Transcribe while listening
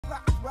I'm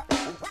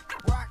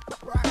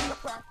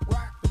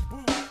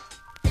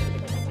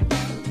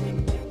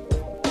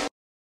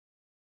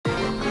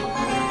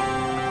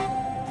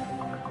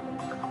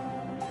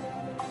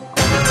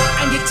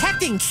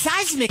detecting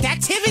seismic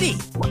activity.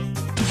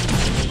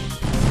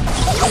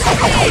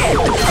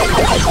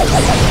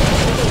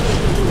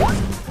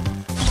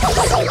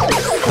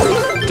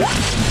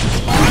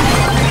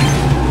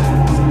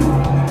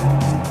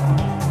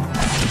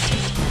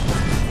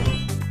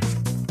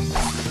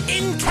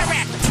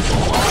 Incorrect.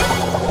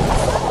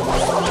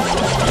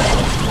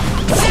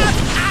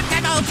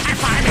 Suboptimal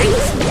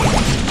performance.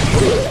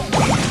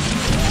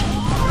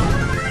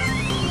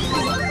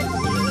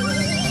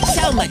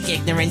 So much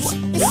ignorance,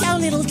 so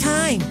little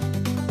time.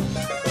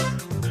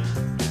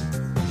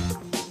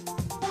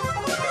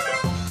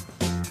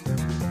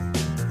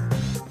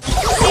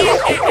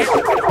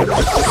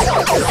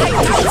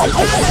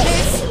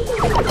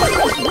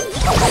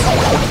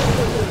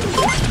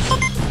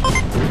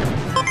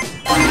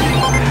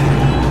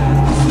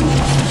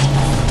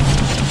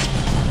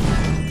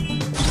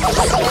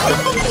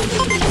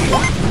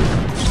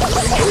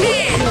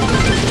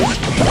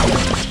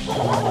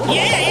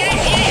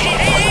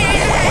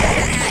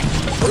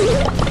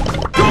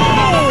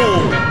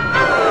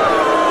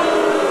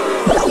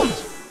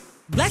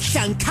 Let's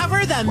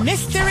uncover the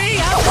mystery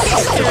of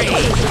history!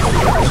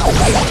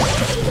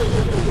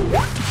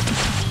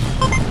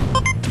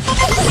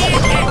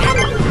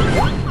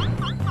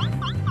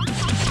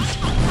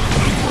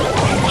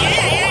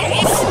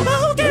 It's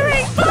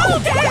smoldering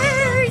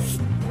boulders!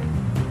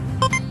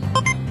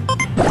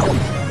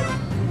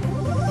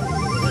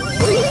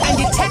 I'm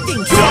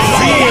detecting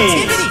seismic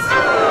activity!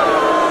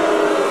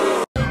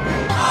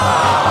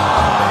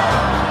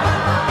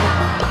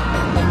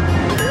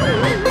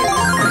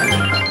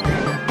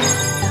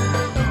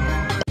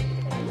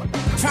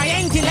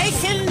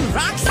 Triangulation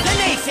rocks the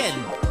nation!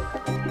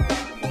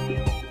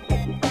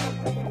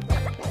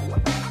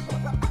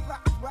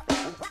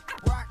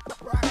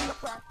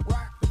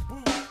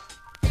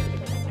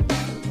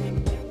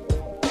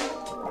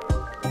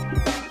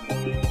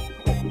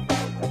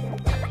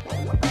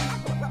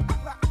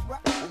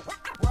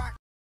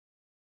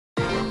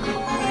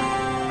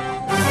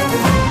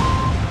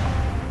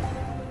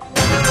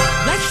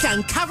 Let's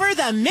uncover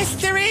the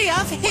mystery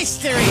of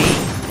history!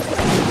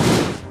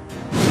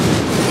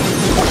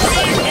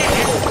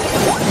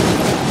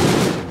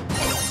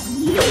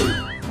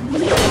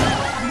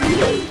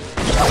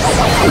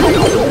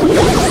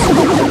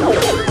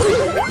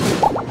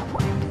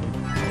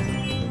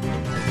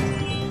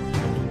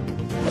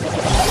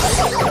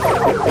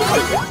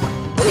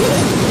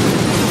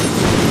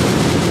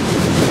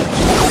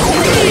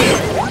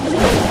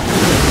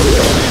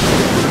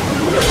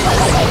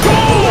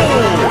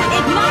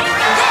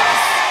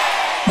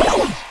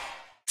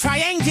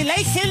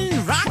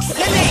 Triangulation rocks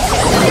the nation!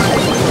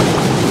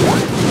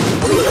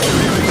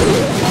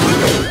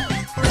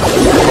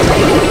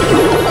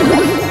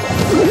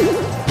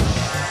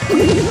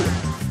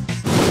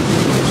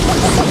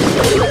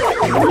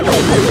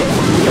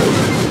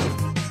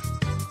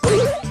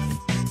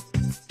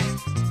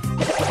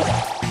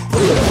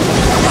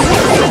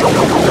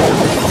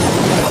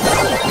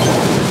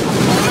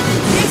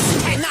 This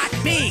cannot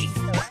be!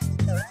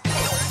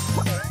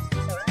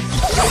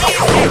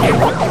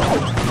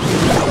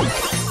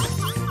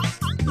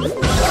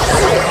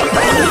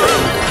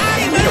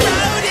 I'm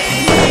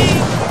eroding!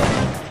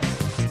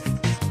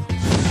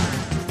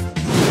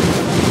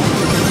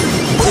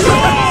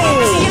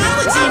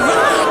 Geology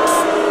rocks!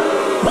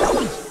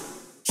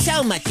 So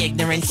much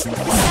ignorance, so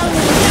little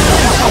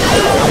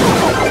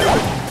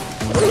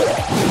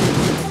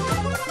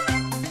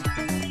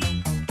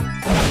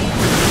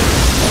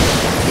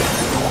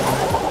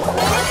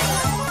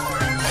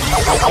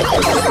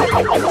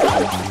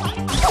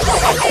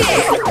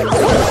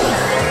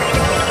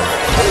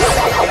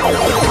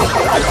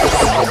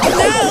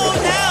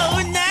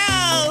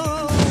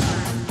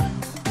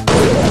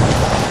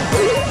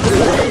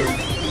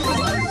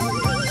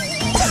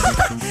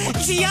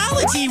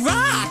Geology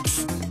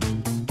rocks!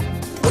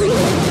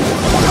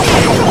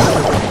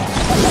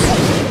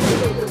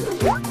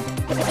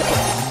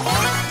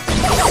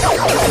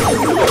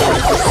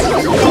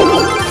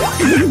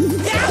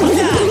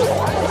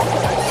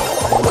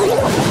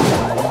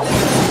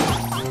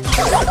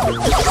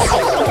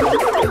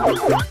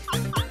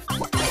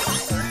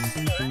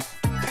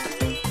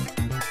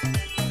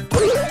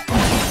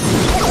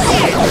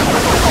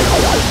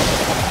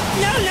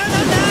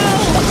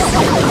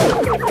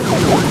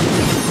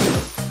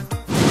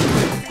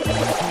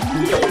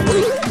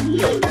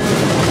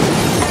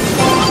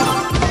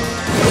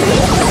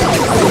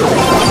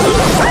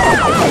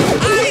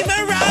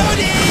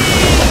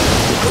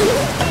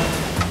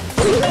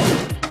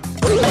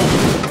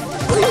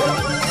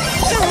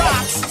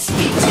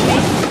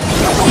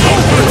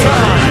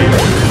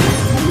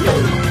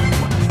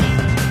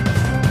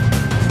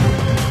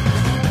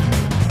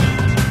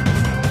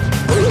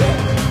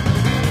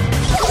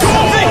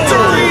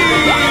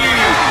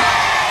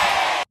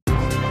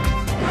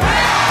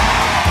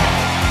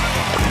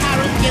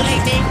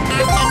 Calculating.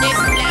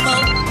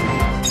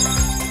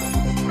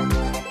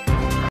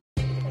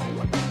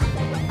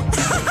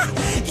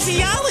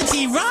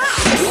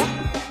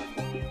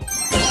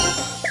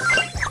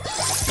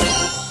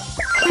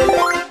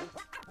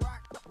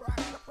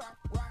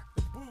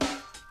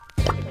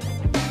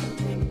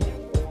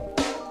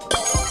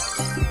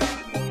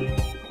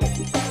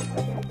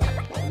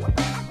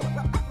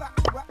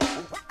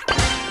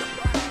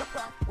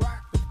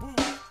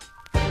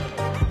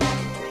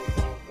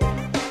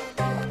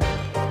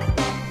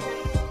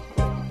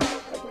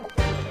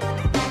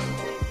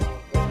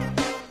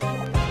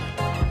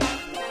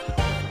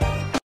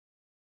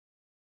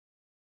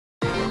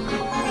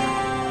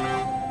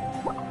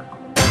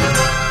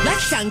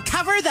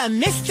 uncover the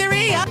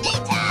mystery of...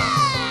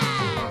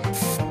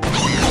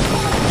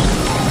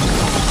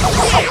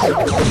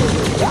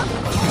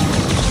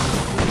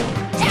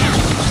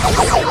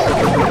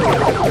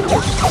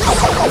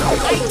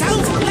 I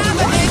don't love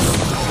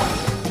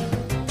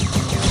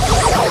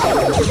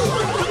this!